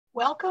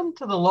Welcome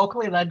to the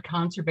Locally Led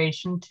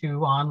Conservation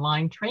 2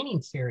 online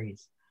training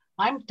series.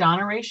 I'm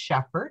Donna Ray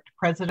Sheffert,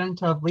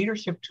 president of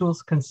Leadership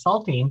Tools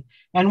Consulting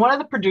and one of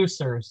the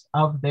producers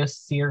of this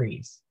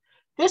series.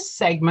 This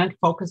segment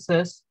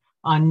focuses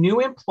on new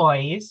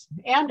employees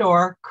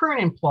and/or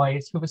current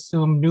employees who've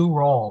assumed new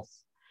roles.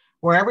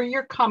 Wherever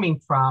you're coming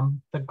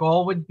from, the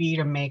goal would be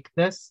to make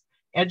this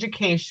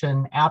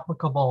education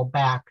applicable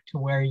back to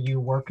where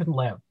you work and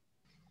live.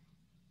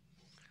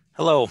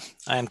 Hello,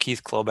 I am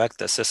Keith Klobeck,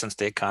 the Assistant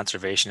State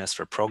Conservationist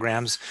for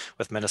Programs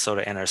with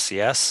Minnesota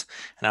NRCS,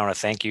 and I want to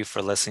thank you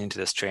for listening to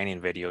this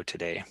training video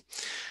today.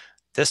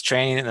 This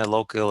training and the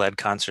Locally Led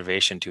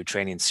Conservation 2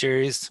 training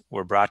series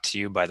were brought to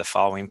you by the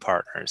following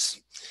partners: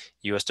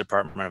 U.S.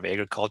 Department of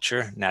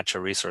Agriculture,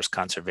 Natural Resource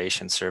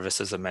Conservation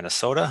Services of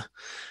Minnesota,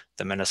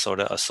 the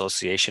Minnesota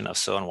Association of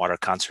Soil and Water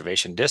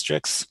Conservation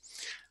Districts,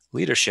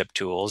 Leadership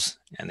Tools,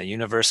 and the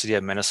University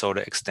of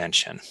Minnesota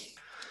Extension.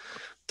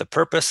 The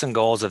purpose and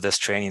goals of this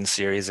training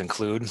series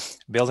include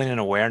building an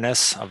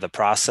awareness of the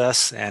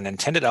process and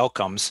intended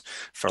outcomes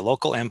for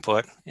local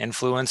input,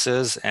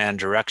 influences, and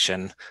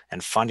direction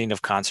and funding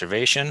of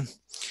conservation,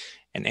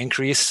 an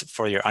increase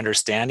for your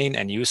understanding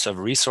and use of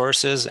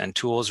resources and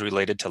tools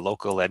related to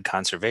local led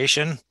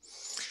conservation,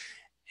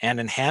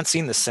 and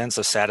enhancing the sense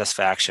of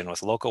satisfaction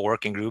with local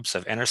working groups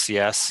of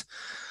NRCS,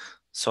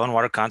 soil and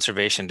water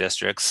conservation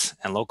districts,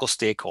 and local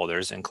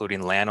stakeholders,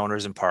 including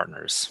landowners and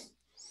partners.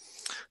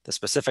 The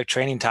specific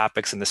training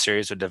topics in the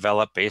series were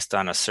developed based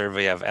on a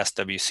survey of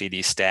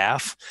SWCD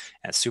staff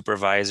and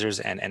supervisors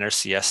and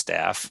NRCS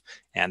staff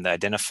and the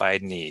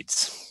identified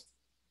needs.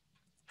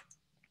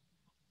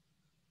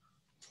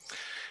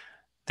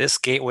 This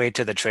gateway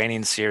to the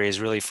training series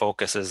really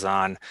focuses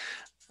on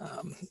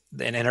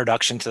an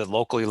introduction to the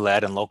locally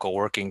led and local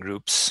working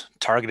groups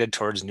targeted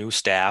towards new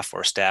staff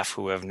or staff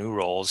who have new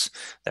roles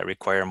that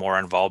require more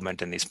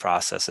involvement in these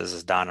processes,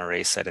 as Donna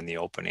Ray said in the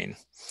opening.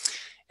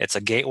 It's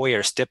a gateway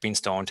or stepping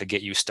stone to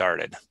get you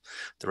started.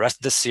 The rest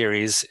of the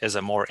series is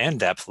a more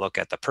in-depth look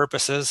at the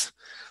purposes,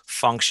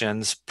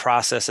 functions,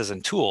 processes,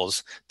 and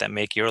tools that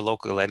make your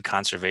locally led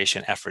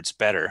conservation efforts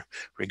better,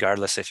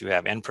 regardless if you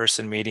have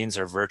in-person meetings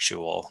or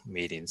virtual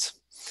meetings.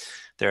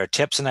 There are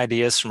tips and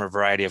ideas from a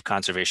variety of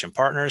conservation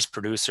partners,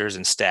 producers,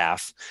 and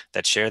staff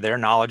that share their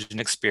knowledge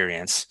and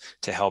experience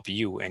to help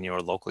you in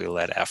your locally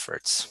led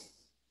efforts.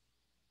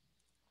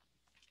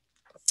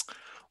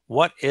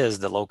 What is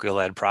the locally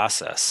led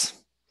process?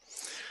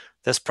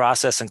 This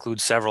process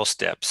includes several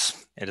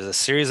steps. It is a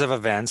series of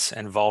events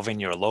involving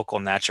your local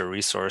natural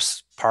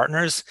resource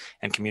partners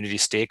and community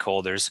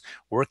stakeholders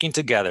working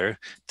together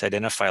to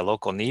identify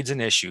local needs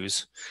and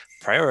issues,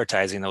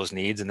 prioritizing those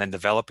needs, and then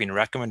developing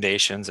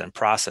recommendations and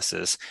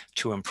processes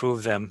to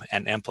improve them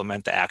and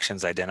implement the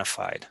actions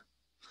identified.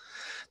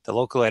 The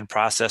local ed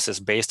process is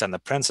based on the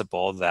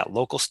principle that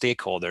local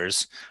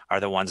stakeholders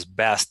are the ones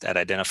best at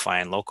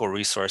identifying local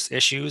resource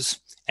issues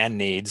and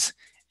needs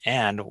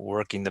and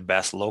working the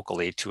best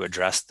locally to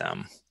address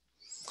them.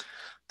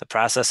 The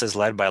process is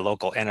led by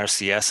local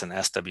NRCS and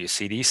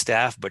SWCD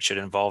staff, but should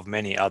involve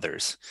many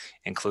others,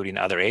 including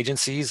other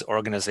agencies,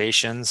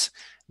 organizations,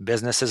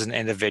 businesses, and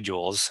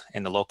individuals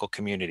in the local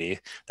community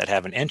that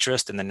have an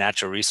interest in the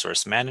natural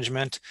resource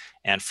management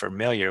and are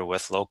familiar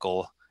with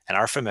local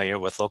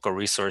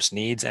resource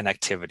needs and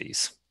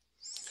activities.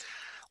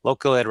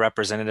 Local ed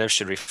representatives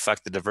should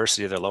reflect the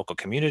diversity of their local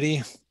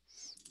community.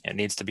 It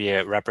needs to be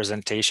a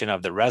representation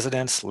of the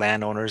residents,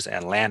 landowners,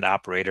 and land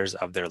operators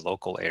of their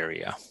local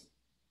area.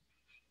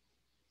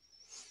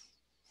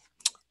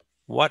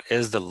 What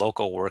is the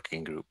local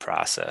working group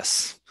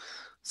process?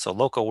 So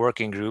local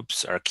working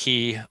groups are a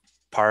key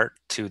part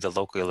to the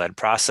locally led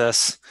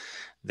process.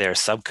 They're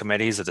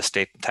subcommittees of the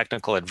State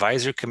Technical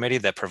Advisory Committee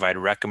that provide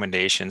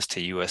recommendations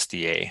to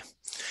USDA.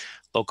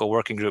 Local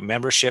working group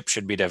membership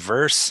should be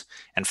diverse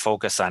and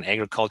focus on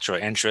agricultural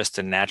interests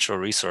and natural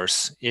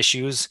resource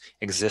issues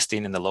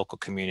existing in the local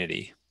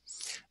community.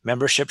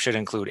 Membership should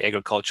include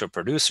agricultural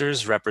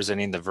producers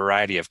representing the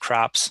variety of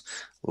crops,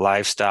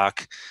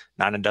 livestock,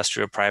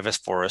 non-industrial private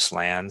forest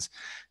lands,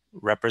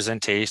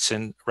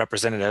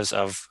 representatives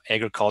of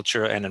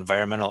agriculture and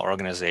environmental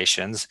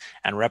organizations,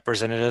 and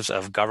representatives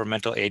of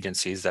governmental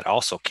agencies that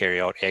also carry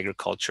out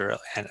agriculture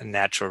and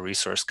natural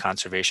resource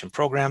conservation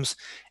programs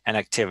and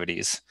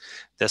activities.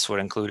 This would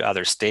include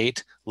other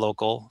state,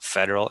 local,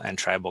 federal, and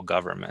tribal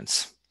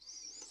governments.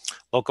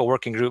 Local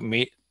working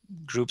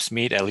groups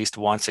meet at least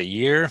once a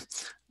year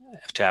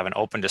to have an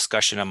open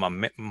discussion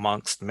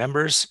amongst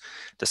members.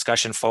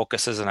 Discussion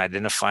focuses on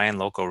identifying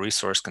local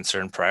resource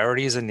concern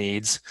priorities and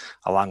needs,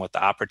 along with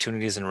the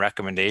opportunities and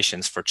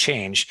recommendations for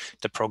change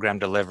to program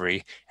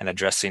delivery and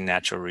addressing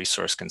natural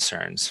resource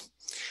concerns.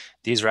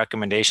 These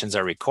recommendations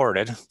are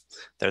recorded.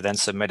 They're then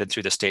submitted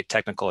through the State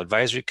Technical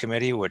Advisory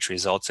Committee, which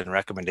results in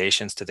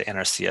recommendations to the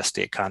NRCS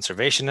State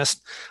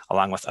Conservationist,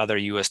 along with other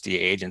USDA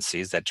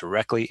agencies that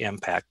directly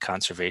impact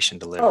conservation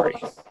delivery.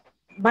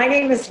 My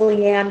name is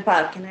Leanne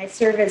Buck, and I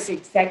serve as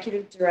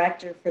Executive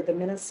Director for the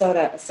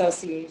Minnesota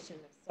Association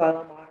of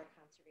Soil and Water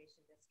Conservation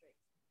Districts,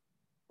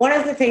 One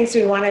of the things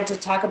we wanted to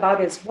talk about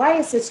is why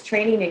is this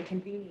training and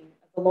convening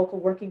of the local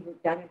working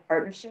group done in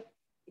partnership?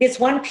 It's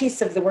one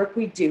piece of the work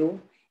we do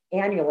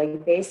annually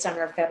based on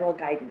our federal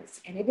guidance,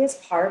 and it is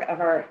part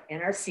of our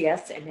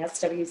NRCS and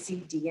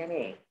SWC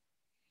DNA.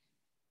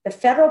 The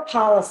federal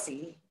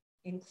policy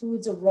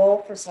includes a role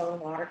for soil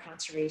and water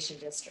conservation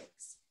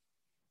districts.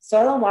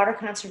 Soil and water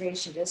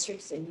conservation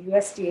districts and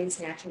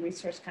USDA's Natural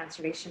Resource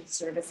Conservation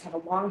Service have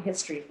a long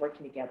history of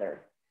working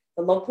together.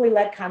 The locally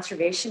led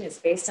conservation is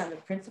based on the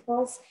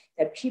principles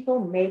that people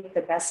make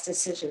the best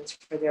decisions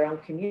for their own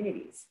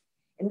communities.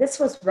 And this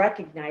was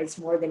recognized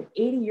more than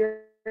 80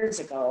 years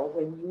ago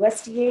when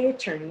USDA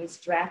attorneys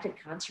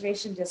drafted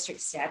conservation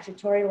district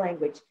statutory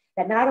language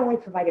that not only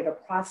provided a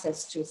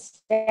process to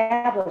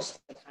establish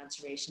the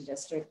conservation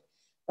district,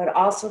 but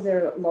also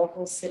their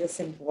local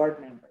citizen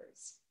board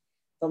members.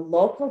 The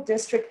local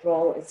district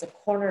role is a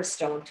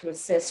cornerstone to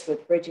assist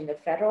with bridging the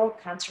federal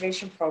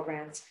conservation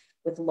programs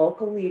with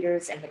local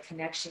leaders and the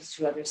connections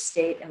to other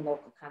state and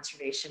local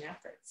conservation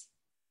efforts.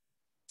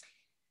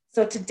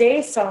 So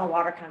today, soil and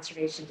water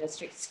conservation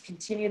districts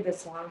continue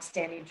this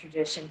long-standing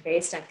tradition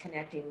based on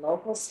connecting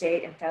local,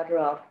 state, and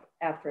federal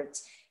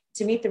efforts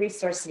to meet the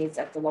resource needs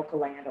of the local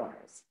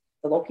landowners.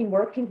 The local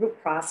working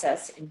group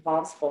process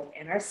involves both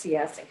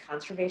NRCS and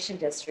conservation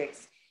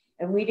districts,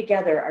 and we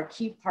together are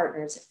key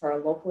partners for our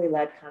locally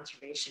led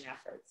conservation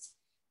efforts.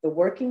 The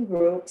working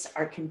groups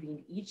are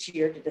convened each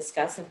year to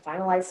discuss and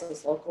finalize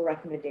those local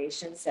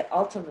recommendations that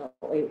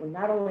ultimately will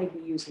not only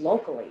be used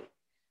locally,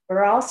 but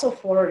are also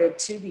forwarded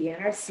to the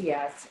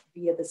NRCS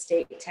via the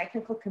State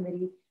Technical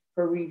Committee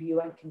for review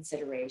and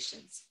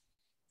considerations.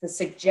 The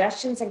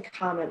suggestions and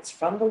comments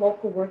from the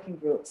local working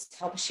groups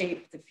help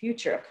shape the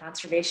future of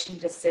conservation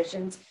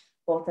decisions,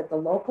 both at the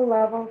local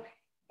level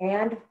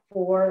and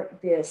for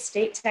the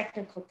State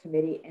Technical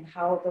Committee, and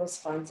how those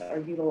funds are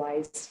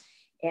utilized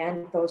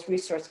and those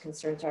resource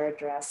concerns are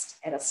addressed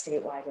at a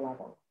statewide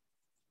level.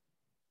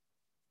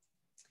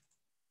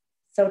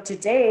 So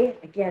today,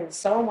 again,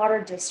 soil and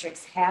water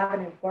districts have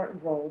an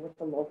important role with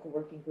the local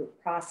working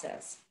group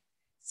process.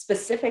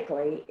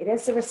 Specifically, it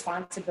is the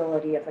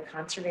responsibility of the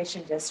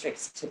conservation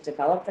districts to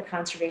develop the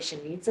conservation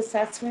needs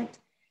assessment,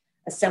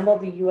 assemble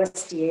the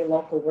USDA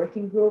local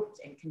working group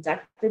and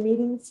conduct the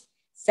meetings,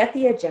 set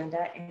the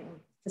agenda and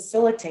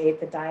facilitate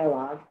the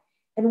dialogue,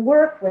 and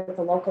work with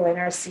the local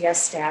NRCS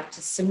staff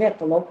to submit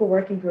the local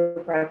working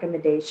group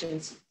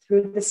recommendations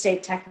through the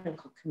State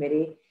Technical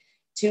Committee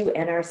to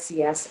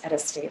NRCS at a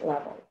state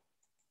level.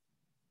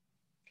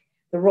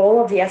 The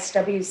role of the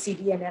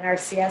SWCD and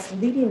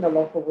NRCS leading the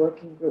local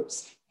working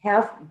groups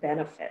have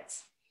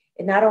benefits.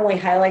 It not only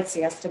highlights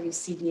the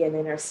SWCD and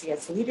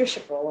NRCS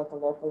leadership role at the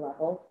local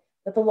level,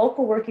 but the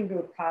local working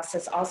group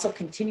process also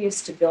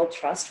continues to build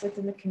trust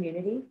within the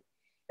community.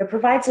 It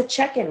provides a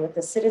check-in with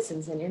the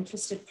citizens and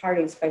interested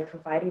parties by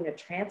providing a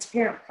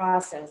transparent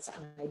process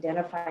on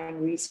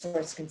identifying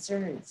resource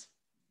concerns.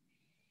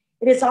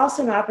 It is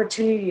also an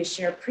opportunity to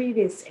share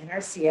previous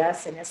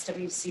NRCS and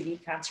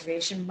SWCD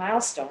conservation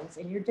milestones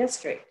in your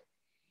district.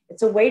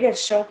 It's a way to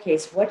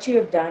showcase what you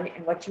have done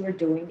and what you are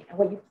doing and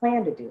what you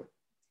plan to do.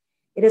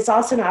 It is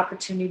also an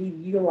opportunity to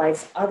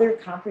utilize other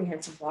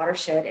comprehensive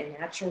watershed and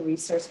natural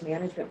resource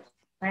management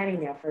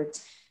planning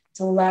efforts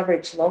to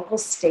leverage local,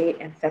 state,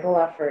 and federal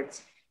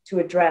efforts to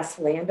address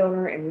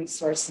landowner and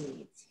resource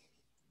needs.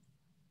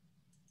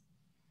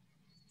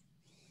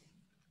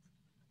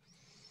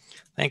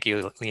 Thank you,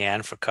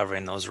 Leanne, for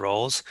covering those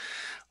roles.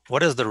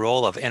 What is the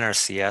role of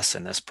NRCS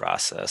in this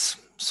process?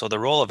 So the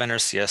role of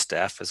NRCS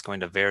staff is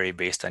going to vary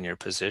based on your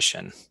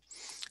position.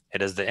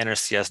 It is the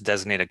NRCS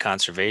designated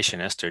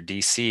conservationist, or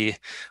DC,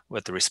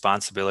 with the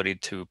responsibility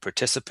to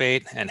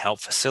participate and help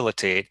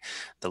facilitate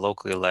the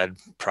locally led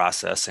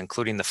process,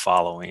 including the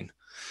following: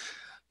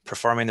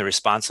 performing the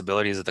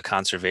responsibilities of the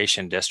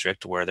conservation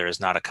district where there is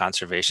not a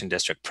conservation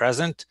district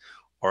present,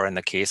 or in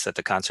the case that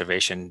the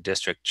conservation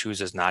district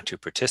chooses not to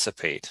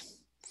participate.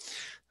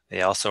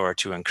 They also are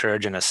to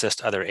encourage and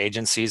assist other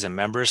agencies and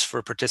members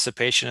for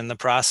participation in the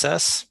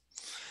process,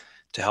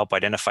 to help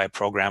identify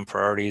program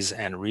priorities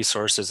and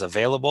resources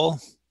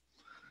available,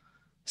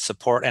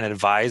 support and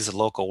advise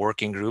local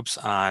working groups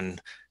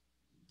on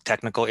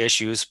technical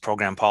issues,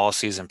 program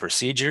policies, and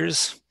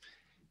procedures,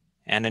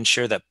 and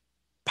ensure that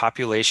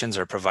populations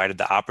are provided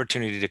the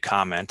opportunity to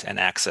comment and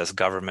access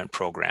government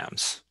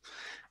programs.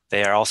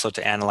 They are also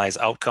to analyze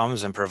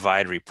outcomes and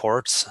provide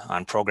reports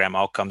on program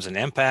outcomes and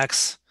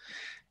impacts,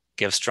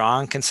 give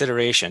strong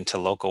consideration to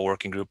local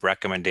working group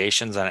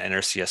recommendations on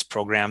NRCS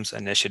programs,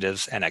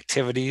 initiatives, and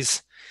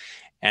activities,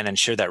 and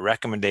ensure that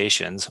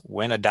recommendations,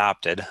 when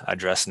adopted,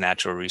 address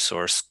natural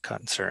resource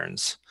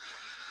concerns.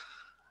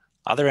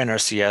 Other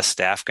NRCS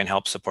staff can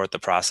help support the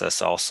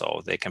process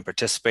also. They can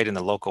participate in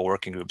the local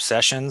working group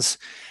sessions,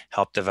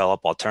 help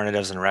develop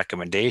alternatives and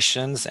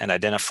recommendations, and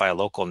identify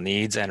local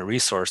needs and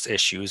resource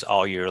issues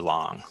all year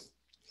long.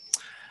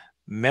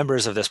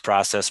 Members of this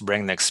process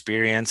bring the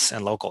experience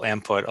and local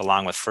input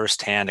along with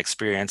firsthand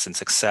experience and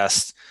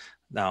success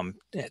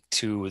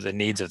to the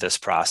needs of this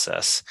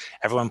process.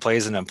 Everyone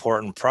plays an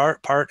important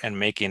part in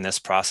making this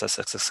process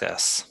a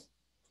success.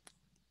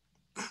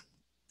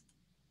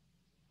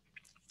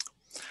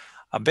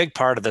 A big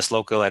part of this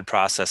local ed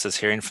process is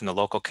hearing from the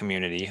local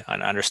community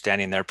and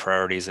understanding their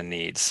priorities and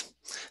needs.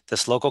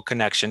 This local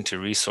connection to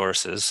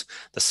resources,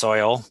 the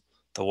soil,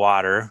 the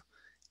water,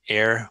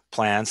 air,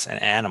 plants, and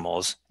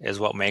animals is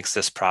what makes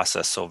this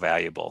process so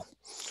valuable.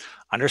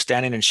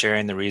 Understanding and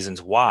sharing the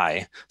reasons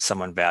why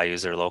someone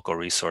values their local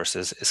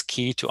resources is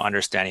key to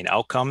understanding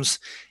outcomes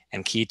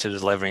and key to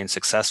delivering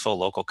successful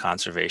local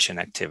conservation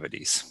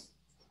activities.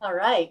 All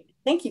right,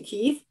 thank you,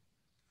 Keith.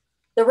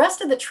 The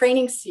rest of the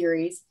training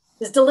series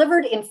is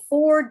delivered in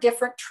 4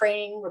 different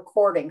training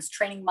recordings,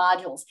 training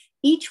modules,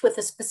 each with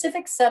a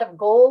specific set of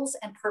goals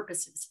and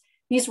purposes.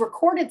 These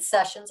recorded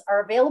sessions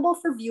are available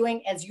for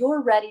viewing as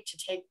you're ready to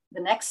take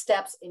the next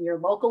steps in your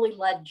locally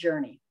led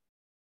journey.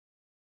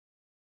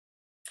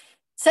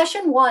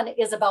 Session 1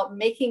 is about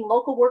making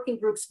local working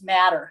groups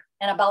matter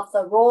and about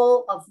the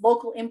role of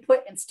local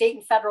input and state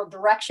and federal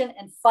direction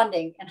and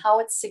funding and how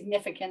its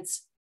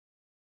significance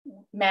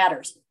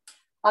matters.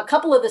 A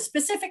couple of the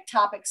specific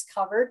topics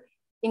covered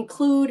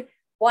include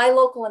why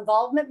local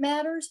involvement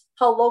matters,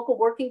 how local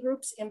working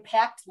groups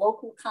impact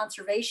local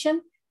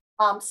conservation,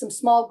 some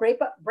small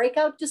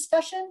breakout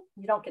discussion.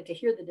 You don't get to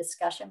hear the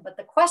discussion, but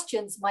the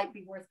questions might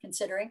be worth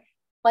considering,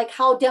 like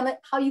how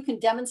you can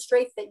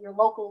demonstrate that your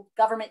local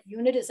government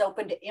unit is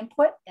open to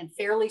input and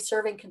fairly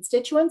serving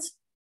constituents.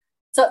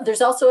 So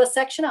there's also a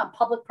section on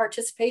public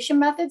participation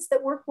methods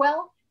that work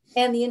well,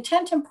 and the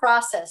intent and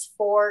process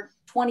for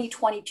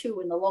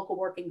 2022 in the local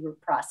working group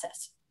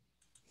process.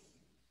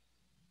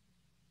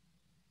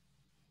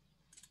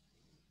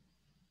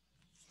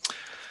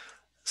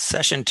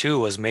 Session 2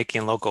 was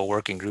making local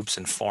working groups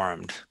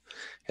informed.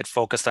 It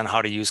focused on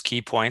how to use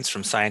key points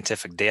from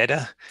scientific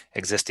data,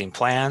 existing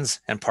plans,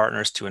 and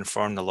partners to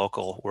inform the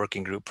local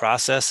working group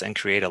process and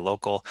create a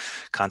local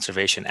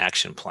conservation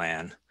action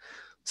plan.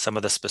 Some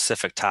of the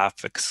specific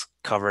topics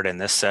covered in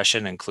this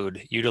session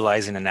include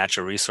utilizing a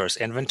natural resource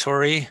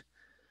inventory,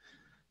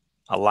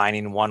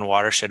 aligning one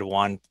watershed,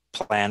 one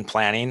plan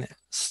planning,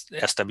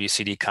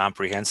 SWCD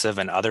comprehensive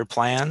and other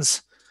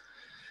plans,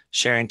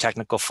 sharing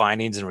technical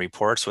findings and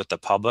reports with the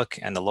public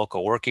and the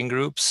local working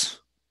groups.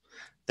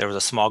 There was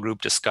a small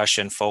group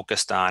discussion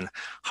focused on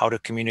how to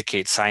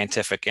communicate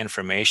scientific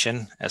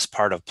information as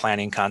part of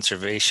planning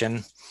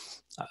conservation,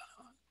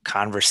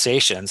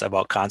 conversations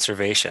about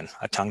conservation,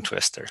 a tongue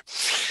twister.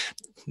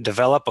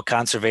 Develop a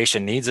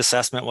conservation needs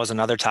assessment was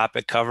another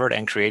topic covered,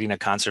 and creating a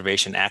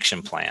conservation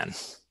action plan.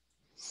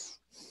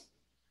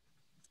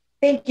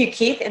 Thank you,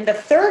 Keith. And the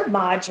third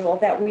module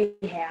that we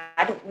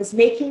had was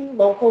making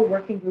local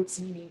working groups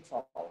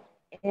meaningful.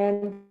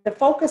 And the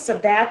focus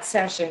of that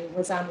session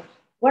was on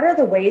what are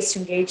the ways to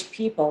engage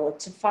people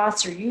to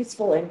foster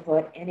useful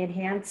input and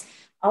enhance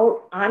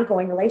our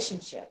ongoing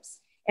relationships.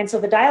 And so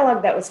the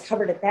dialogue that was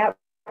covered at that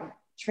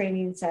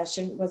training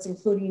session was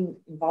including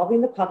involving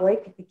the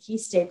public, the key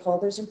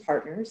stakeholders and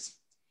partners.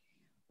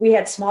 We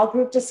had small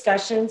group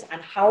discussions on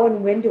how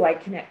and when do I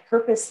connect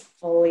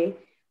purposefully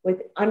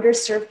with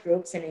underserved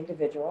groups and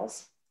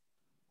individuals.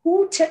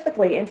 Who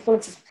typically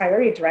influences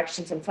priority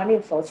directions and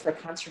funding flows for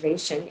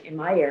conservation in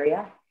my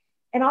area?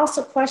 And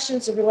also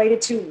questions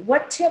related to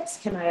what tips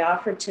can I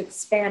offer to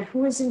expand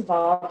who is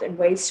involved and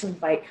ways to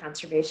invite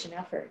conservation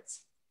efforts.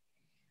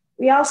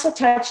 We also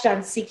touched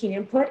on seeking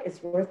input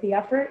is worth the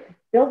effort,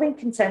 building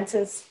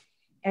consensus,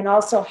 and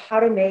also how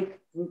to make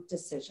group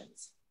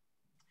decisions.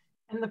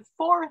 And the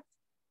fourth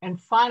and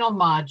final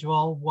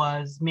module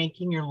was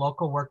making your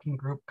local working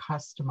group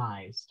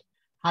customized,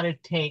 how to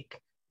take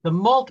the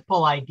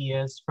multiple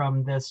ideas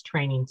from this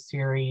training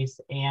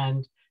series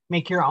and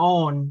make your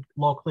own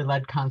locally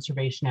led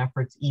conservation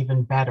efforts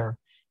even better,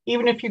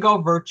 even if you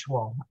go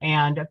virtual.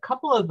 And a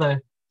couple of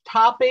the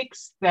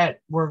topics that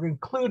were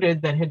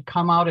included that had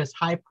come out as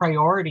high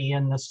priority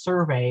in the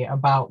survey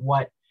about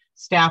what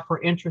staff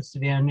were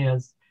interested in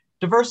is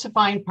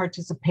diversifying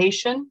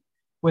participation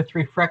with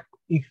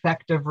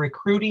effective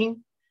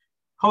recruiting,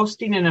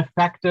 hosting an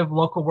effective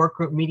local work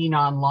group meeting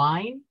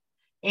online,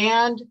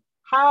 and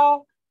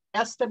how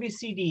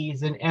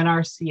SWCDs and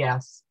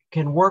NRCS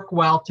can work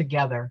well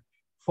together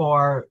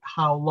for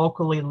how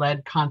locally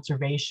led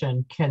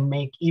conservation can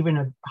make even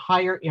a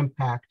higher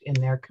impact in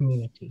their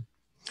community.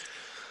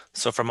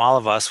 So from all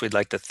of us, we'd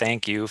like to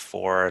thank you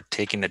for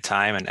taking the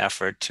time and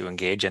effort to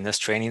engage in this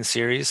training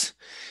series.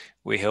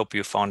 We hope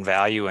you found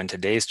value in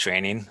today's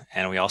training,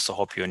 and we also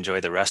hope you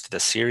enjoy the rest of the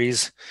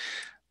series.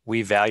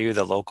 We value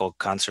the local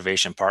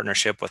conservation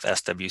partnership with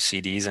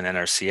SWCDs and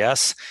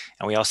NRCS,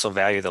 and we also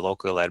value the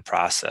locally led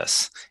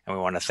process, and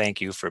we want to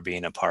thank you for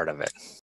being a part of it.